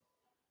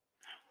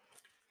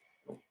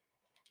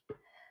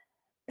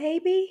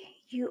Baby,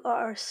 you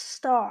are a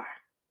star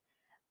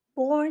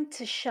born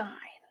to shine.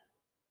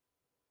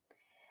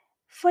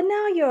 For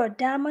now, you're a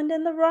diamond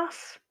in the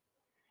rough,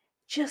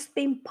 just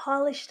being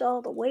polished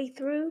all the way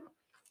through.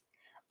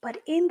 But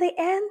in the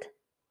end,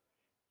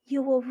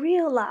 you will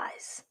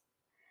realize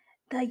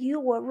that you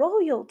were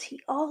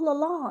royalty all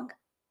along,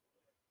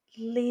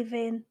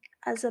 living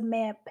as a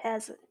mere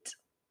peasant.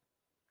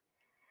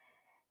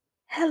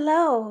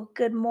 Hello,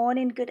 good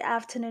morning, good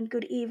afternoon,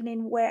 good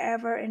evening,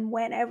 wherever and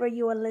whenever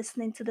you are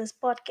listening to this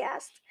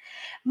podcast.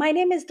 My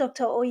name is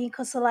Dr.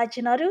 Oyinkosola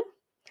Jinadu.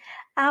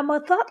 I'm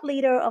a thought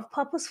leader of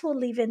purposeful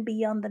living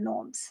beyond the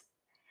norms.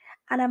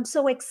 And I'm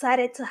so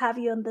excited to have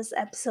you on this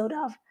episode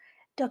of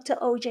Dr.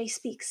 OJ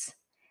Speaks.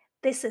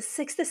 This is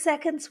 60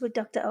 Seconds with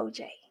Dr.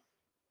 OJ.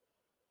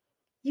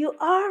 You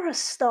are a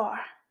star.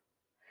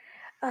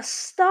 A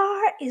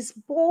star was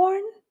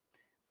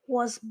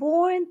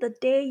born the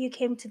day you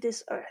came to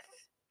this earth.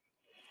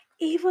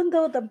 Even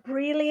though the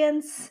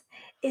brilliance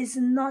is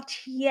not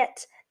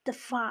yet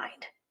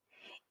defined,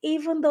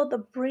 even though the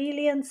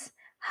brilliance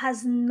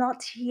has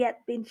not yet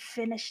been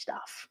finished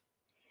off,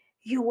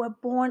 you were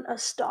born a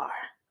star.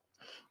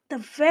 The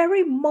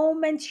very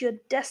moment your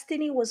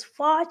destiny was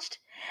forged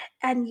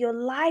and your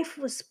life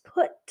was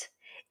put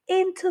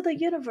into the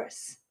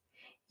universe,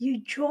 you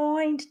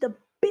joined the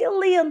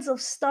billions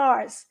of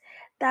stars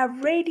that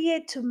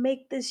radiate to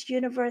make this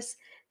universe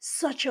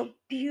such a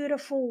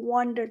beautiful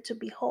wonder to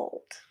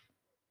behold.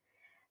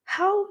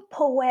 How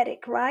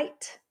poetic,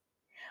 right?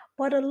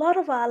 But a lot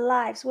of our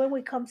lives, when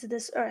we come to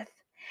this earth,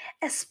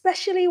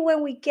 especially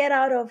when we get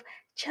out of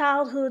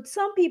childhood,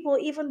 some people,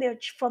 even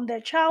from their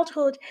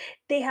childhood,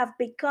 they have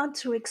begun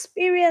to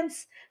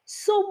experience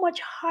so much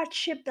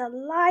hardship that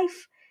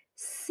life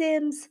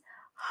seems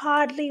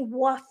hardly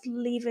worth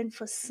living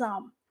for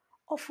some,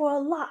 or for a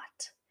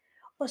lot,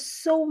 or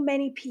so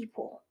many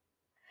people.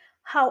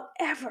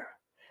 However,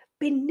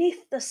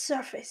 beneath the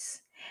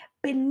surface,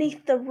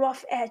 beneath the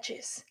rough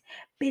edges,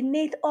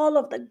 beneath all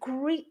of the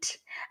grit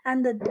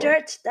and the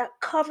dirt that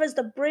covers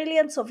the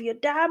brilliance of your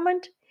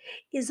diamond,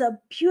 is a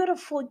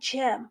beautiful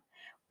gem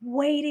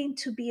waiting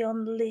to be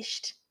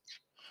unleashed.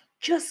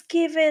 Just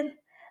given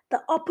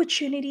the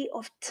opportunity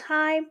of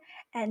time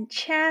and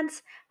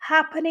chance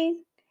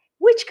happening,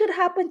 which could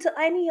happen to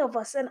any of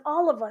us and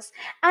all of us.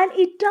 And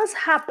it does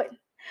happen.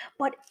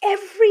 But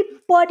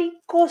everybody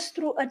goes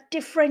through a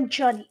different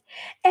journey.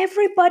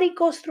 Everybody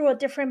goes through a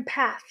different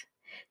path.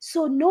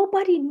 So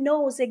nobody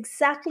knows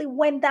exactly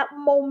when that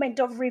moment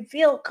of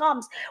reveal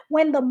comes,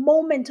 when the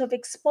moment of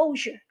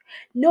exposure.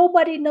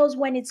 Nobody knows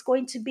when it's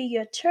going to be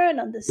your turn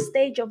on the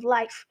stage of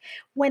life.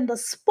 When the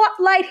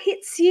spotlight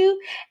hits you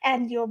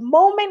and your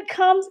moment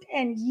comes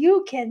and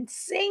you can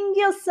sing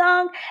your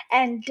song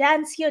and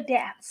dance your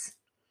dance.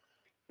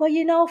 But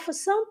for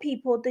some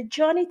people, the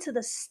journey to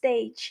the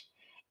stage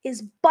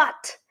is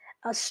but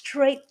a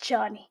straight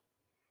journey.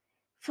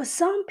 For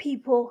some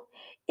people,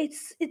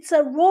 it's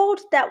a road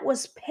that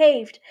was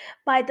paved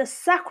by the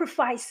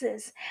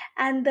sacrifices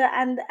and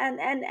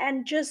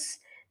just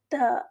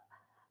the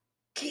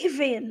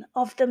giving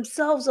of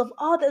themselves, of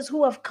others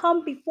who have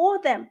come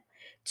before them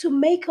to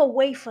make a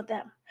way for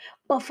them.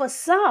 But for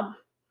some,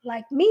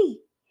 like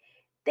me,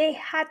 they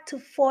had to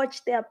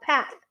forge their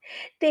path.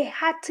 They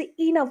had to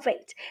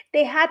innovate.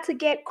 They had to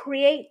get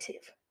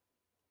creative.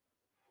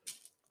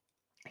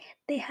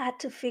 They had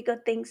to figure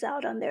things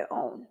out on their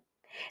own.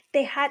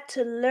 They had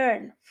to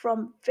learn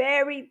from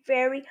very,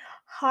 very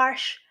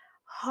harsh,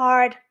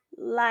 hard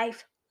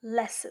life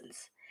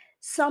lessons.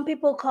 Some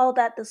people call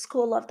that the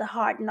school of the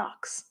hard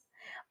knocks,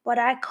 but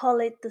I call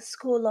it the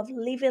school of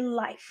living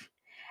life.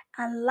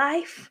 And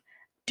life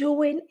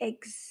doing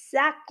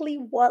exactly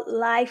what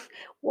life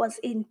was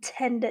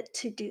intended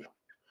to do,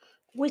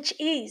 which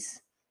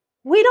is,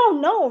 we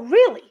don't know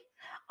really,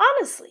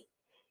 honestly.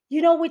 We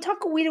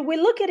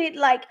look at it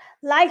like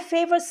life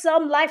favors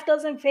some, life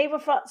doesn't favor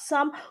for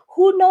some.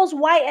 Who knows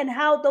why and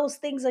how those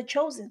things are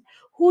chosen?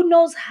 Who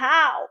knows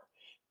how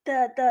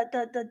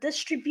the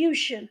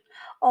distribution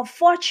of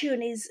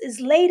fortune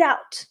is laid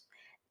out,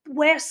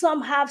 where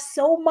some have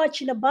so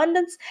much in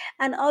abundance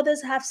and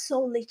others have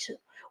so little,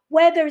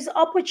 where there's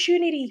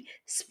opportunity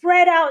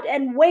spread out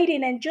and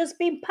waiting and just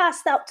being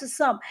passed out to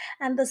some,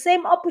 and the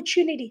same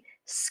opportunity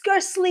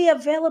scarcely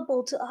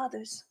available to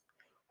others.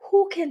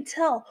 Who can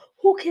tell,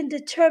 who can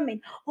determine,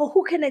 or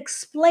who can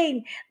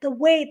explain the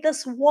way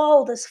this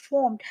world is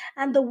formed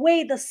and the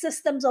way the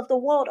systems of the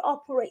world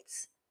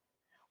operates?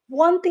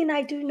 One thing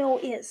I do know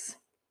is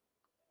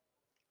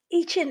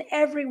each and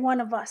every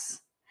one of us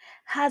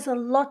has a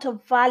lot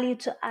of value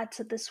to add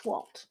to this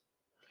world.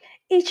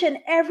 Each and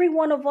every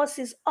one of us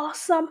is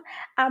awesome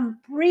and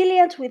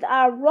brilliant, with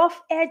our rough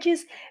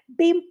edges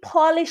being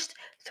polished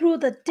through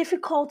the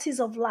difficulties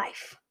of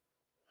life.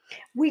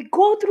 We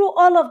go through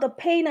all of the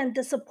pain and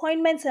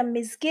disappointments and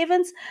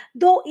misgivings,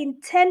 though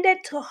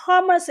intended to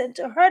harm us and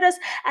to hurt us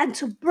and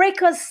to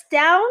break us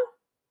down.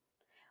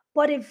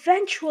 But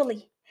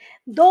eventually,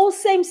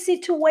 those same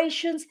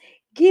situations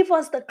give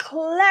us the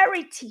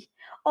clarity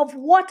of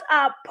what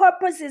our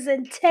purpose is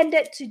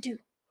intended to do.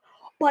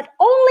 But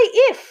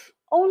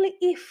only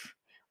if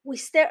we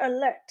stay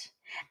alert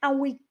and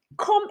we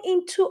come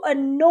into a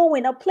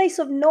knowing, a place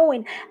of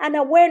knowing and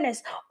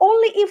awareness,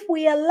 only if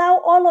we allow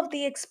all of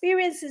the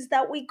experiences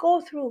that we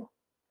go through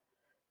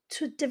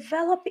to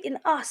develop in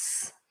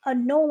us a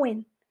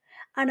knowing,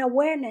 an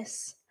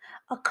awareness,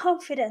 a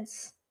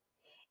confidence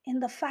in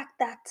the fact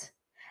that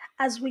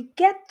as we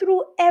get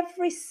through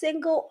every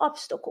single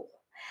obstacle,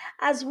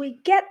 as we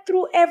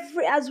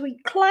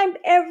climb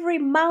every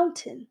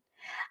mountain,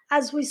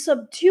 as we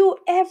subdue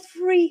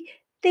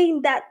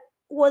everything that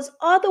was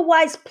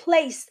otherwise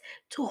placed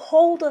to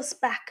hold us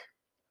back,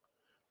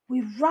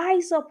 we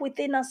rise up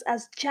within us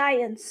as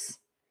giants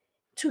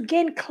to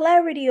gain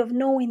clarity of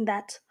knowing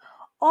that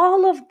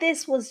all of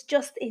this was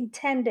just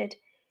intended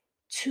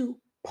to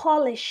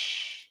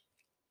polish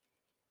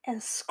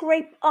and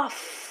scrape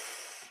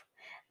off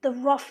the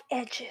rough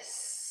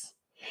edges.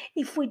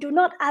 If we do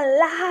not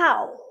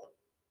allow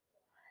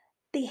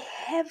the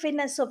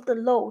heaviness of the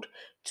load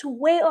to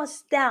weigh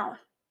us down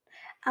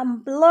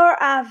and blur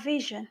our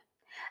vision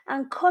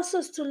and cause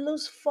us to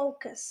lose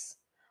focus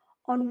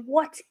on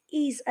what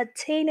is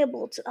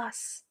attainable to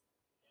us,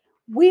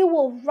 we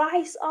will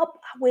rise up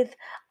with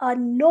a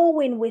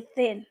knowing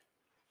within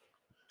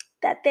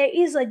that there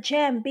is a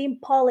gem being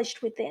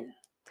polished within,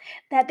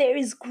 that there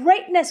is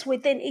greatness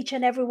within each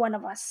and every one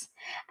of us.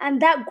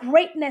 And that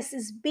greatness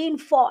is being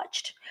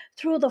forged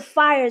through the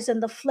fires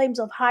and the flames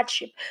of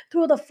hardship,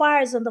 through the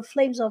fires and the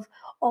flames of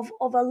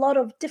a lot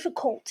of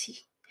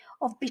difficulty,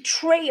 of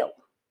betrayal.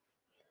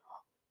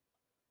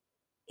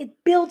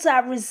 It builds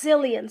our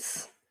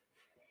resilience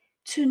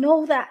to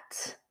know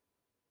that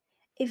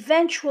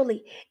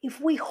eventually, if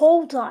we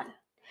hold on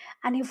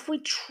and if we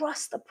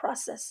trust the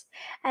process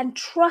and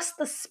trust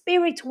the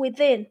spirit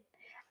within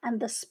and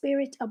the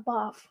spirit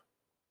above,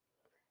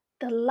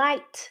 the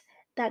light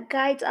that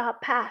guides our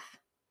path.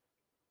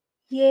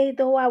 Yea,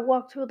 though I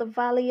walk through the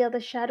valley of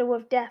the shadow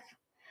of death,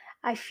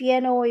 I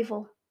fear no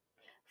evil,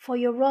 for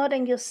your rod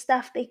and your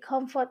staff, they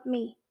comfort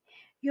me.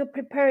 You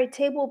prepare a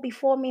table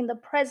before me in the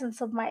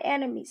presence of my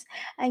enemies,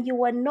 and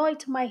you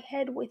anoint my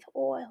head with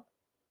oil,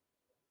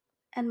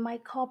 and my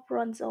cup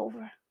runs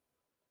over.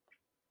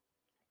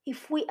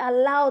 If we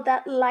allow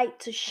that light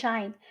to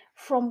shine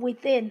from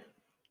within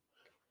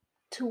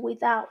to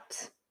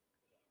without,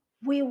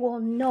 we will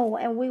know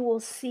and we will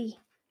see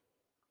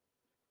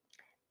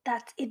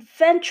that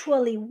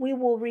eventually we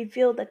will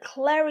reveal the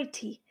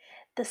clarity,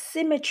 the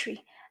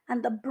symmetry,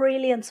 and the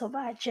brilliance of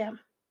our gem.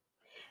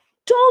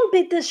 Don't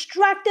be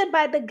distracted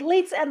by the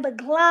glitz and the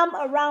glam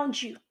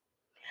around you.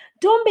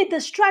 Don't be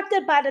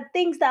distracted by the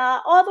things that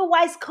are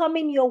otherwise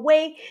coming your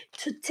way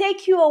to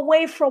take you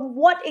away from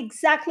what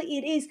exactly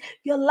it is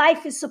your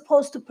life is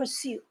supposed to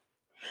pursue.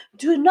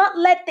 Do not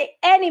let the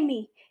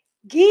enemy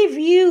give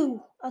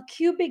you a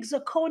cubic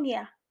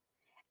zirconia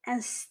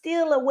and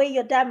steal away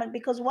your diamond,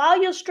 because while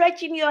you're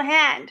stretching your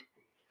hand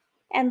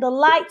and the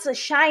lights are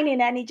shining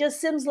and it just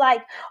seems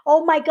like,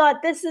 oh my God,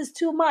 this is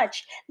too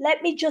much.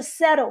 Let me just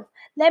settle.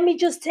 Let me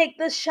just take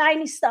this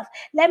shiny stuff.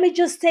 Let me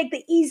just take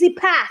the easy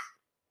path.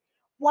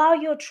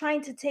 While you're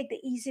trying to take the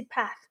easy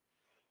path,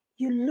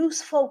 you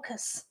lose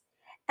focus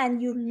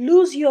and you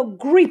lose your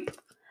grip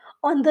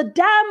on the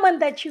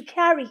diamond that you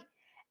carry.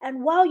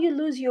 And while you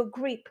lose your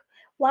grip,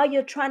 while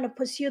you're trying to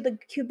pursue the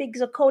cubic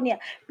zirconia,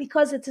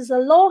 because it is a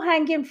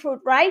low-hanging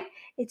fruit, right?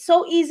 It's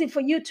so easy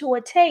for you to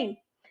attain.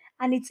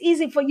 And it's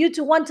easy for you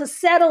to want to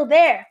settle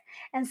there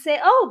and say,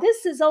 oh,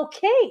 this is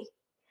okay.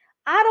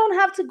 I don't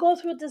have to go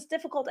through this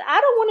difficulty. I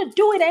don't want to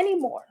do it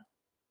anymore.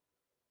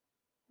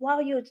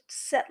 While you're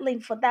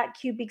settling for that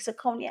cubic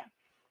zirconia,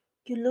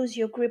 you lose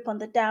your grip on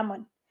the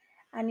diamond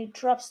and it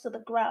drops to the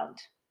ground.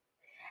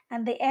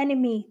 And the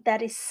enemy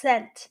that is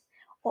sent,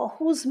 or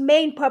whose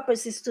main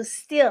purpose is to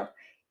steal,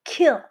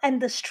 kill,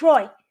 and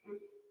destroy,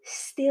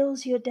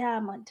 steals your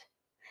diamond,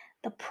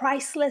 the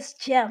priceless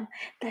gem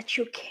that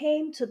you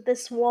came to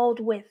this world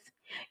with,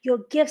 your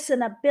gifts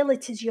and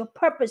abilities, your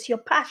purpose, your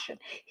passion.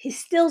 He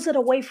steals it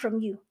away from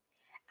you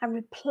and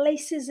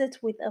replaces it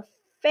with a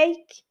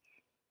fake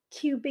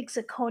cubic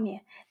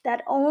zirconia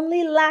that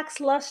only lacks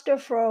luster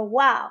for a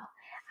while.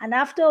 And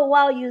after a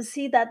while, you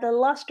see that the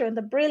luster and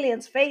the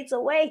brilliance fades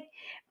away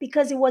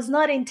because it was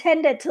not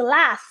intended to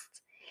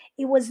last.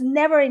 It was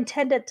never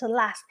intended to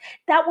last.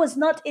 That was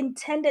not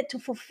intended to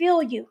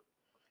fulfill you.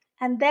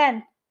 And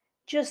then,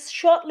 just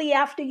shortly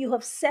after you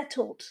have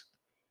settled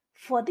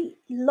for the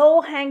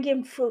low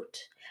hanging fruit,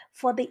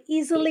 for the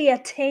easily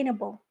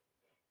attainable,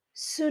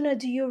 sooner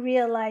do you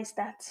realize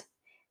that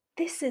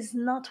this is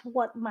not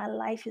what my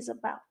life is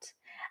about.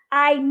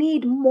 I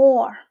need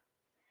more.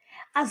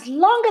 As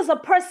long as a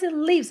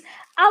person lives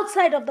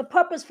outside of the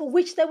purpose for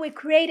which they were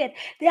created,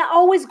 they are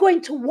always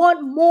going to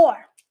want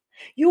more.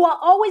 You are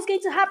always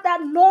going to have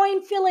that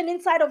gnawing feeling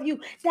inside of you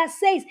that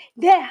says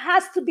there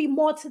has to be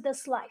more to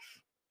this life.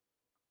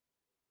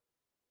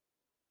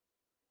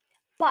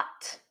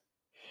 But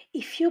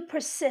if you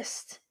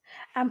persist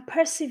and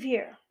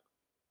persevere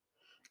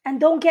and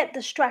don't get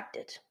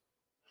distracted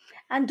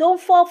And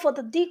don't fall for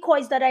the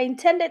decoys that are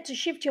intended to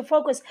shift your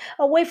focus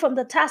away from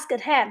the task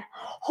at hand.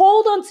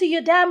 Hold on to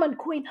your diamond,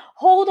 queen.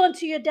 Hold on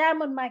to your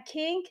diamond, my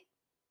king.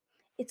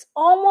 It's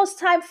almost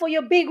time for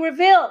your big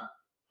reveal.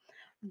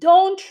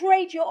 Don't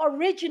trade your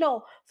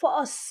original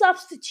for a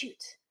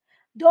substitute.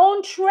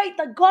 Don't trade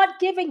the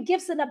God-given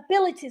gifts and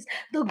abilities,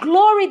 the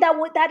glory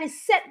that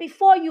is set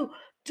before you.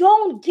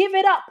 Don't give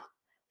it up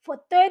for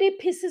 30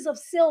 pieces of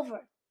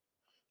silver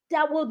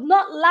that will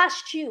not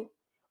last you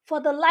for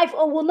the life,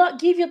 or will not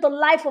give you the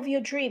life of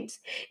your dreams.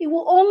 It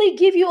will only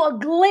give you a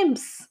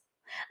glimpse,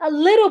 a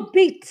little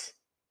bit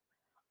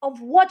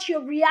of what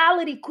your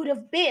reality could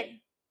have been.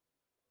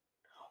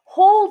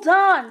 Hold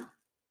on.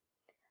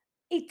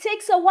 It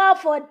takes a while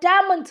for a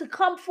diamond to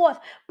come forth,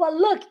 but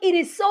look, it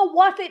is so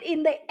worth it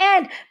in the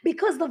end,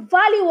 because the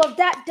value of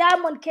that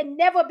diamond can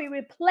never be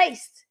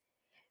replaced,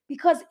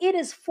 because it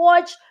is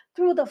forged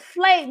through the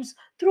flames,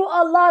 through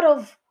a lot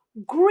of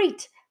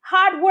grit,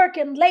 hard work,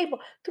 and labor,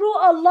 through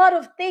a lot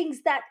of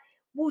things that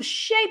will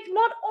shape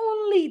not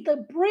only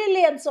the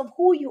brilliance of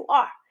who you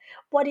are,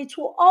 but it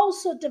will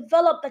also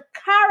develop the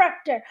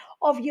character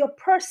of your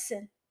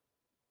person.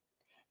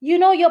 You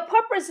know, your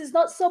purpose is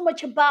not so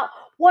much about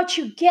what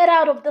you get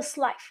out of this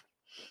life.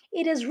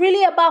 It is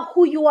really about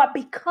who you are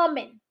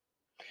becoming,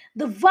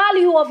 the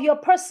value of your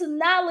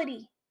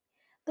personality,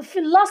 the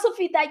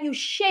philosophy that you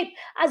shape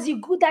as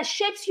you go, that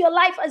shapes your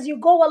life as you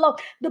go along,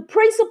 the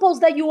principles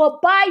that you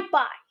abide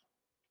by.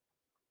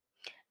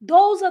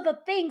 Those are the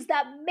things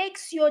that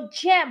makes your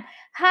gem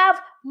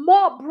have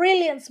more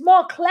brilliance,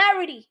 more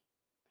clarity.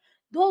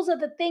 Those are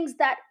the things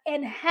that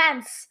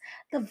enhance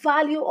the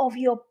value of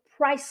your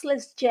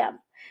priceless gem,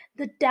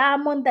 the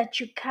diamond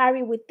that you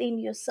carry within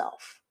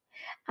yourself.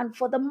 And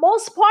for the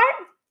most part,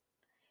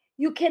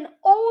 you can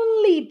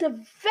only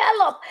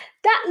develop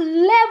that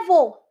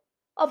level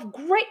of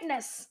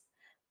greatness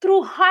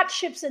through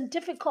hardships and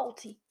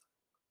difficulty,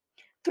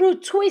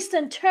 through twists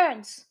and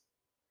turns,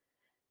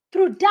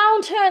 through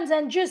downturns,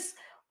 and just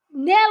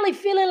nearly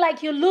feeling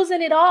like you're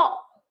losing it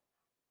all.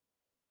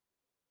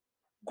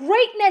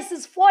 Greatness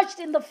is forged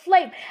in the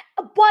flame,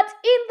 but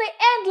in the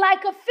end,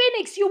 like a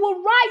phoenix, you will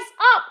rise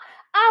up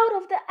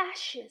out of the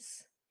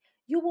ashes.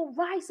 You will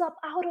rise up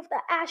out of the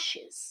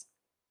ashes,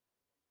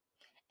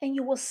 and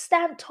you will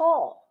stand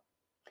tall,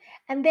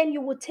 and then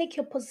you will take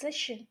your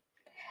position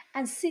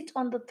and sit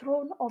on the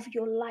throne of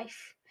your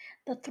life,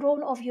 the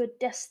throne of your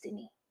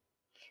destiny,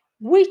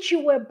 which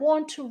you were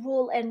born to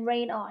rule and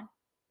reign on.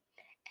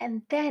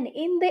 And then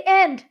in the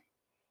end,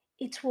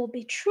 it will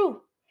be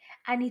true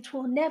and it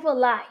will never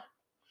lie.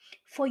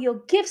 For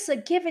your gifts are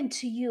given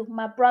to you,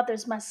 my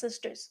brothers, my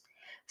sisters,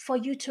 for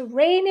you to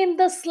reign in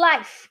this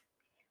life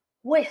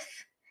with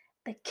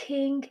the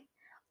King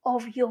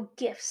of your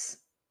gifts.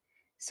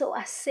 So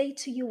I say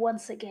to you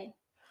once again,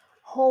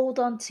 hold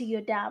on to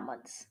your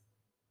diamonds.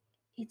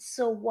 It's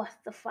so worth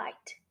the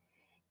fight.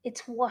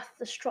 It's worth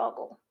the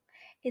struggle.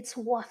 It's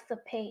worth the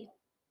pain.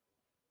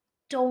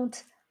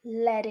 Don't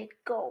let it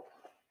go.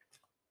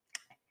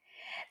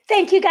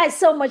 Thank you guys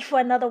so much for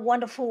another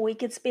wonderful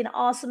week. It's been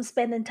awesome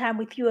spending time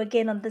with you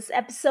again on this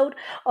episode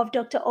of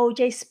Dr.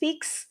 OJ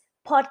Speaks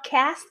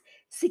podcast,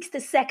 60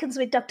 Seconds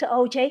with Dr.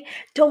 OJ.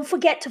 Don't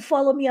forget to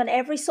follow me on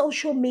every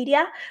social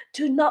media.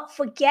 Do not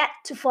forget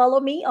to follow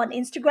me on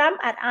Instagram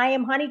at I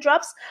Am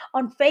Honeydrops,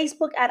 on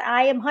Facebook at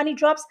I Am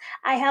Honeydrops.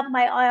 I have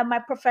my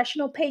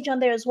professional page on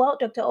there as well,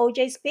 Dr.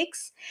 OJ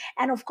Speaks.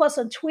 And of course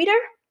on Twitter,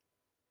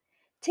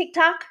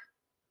 TikTok,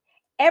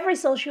 every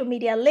social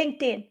media,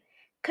 LinkedIn.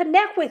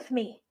 Connect with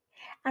me.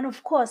 And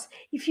of course,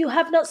 if you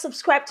have not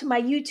subscribed to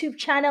my YouTube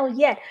channel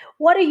yet,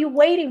 what are you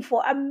waiting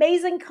for?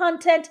 Amazing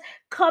content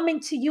coming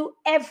to you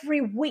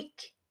every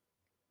week.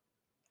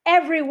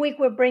 Every week,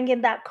 we're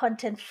bringing that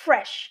content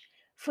fresh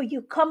for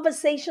you.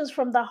 Conversations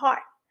from the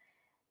heart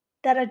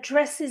that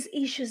addresses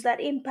issues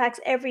that impacts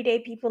everyday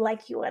people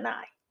like you and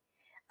I.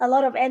 A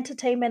lot of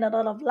entertainment, a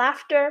lot of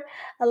laughter,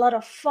 a lot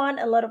of fun,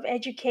 a lot of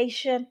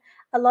education,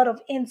 a lot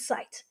of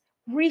insight,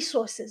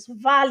 resources,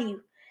 value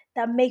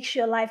that makes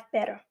your life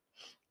better.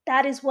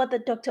 That is what the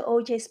Dr.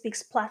 OJ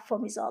Speaks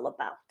platform is all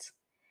about.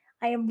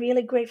 I am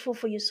really grateful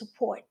for your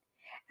support,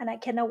 and I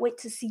cannot wait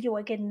to see you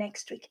again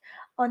next week.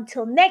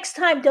 Until next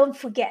time, don't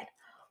forget,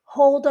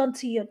 hold on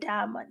to your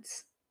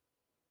diamonds.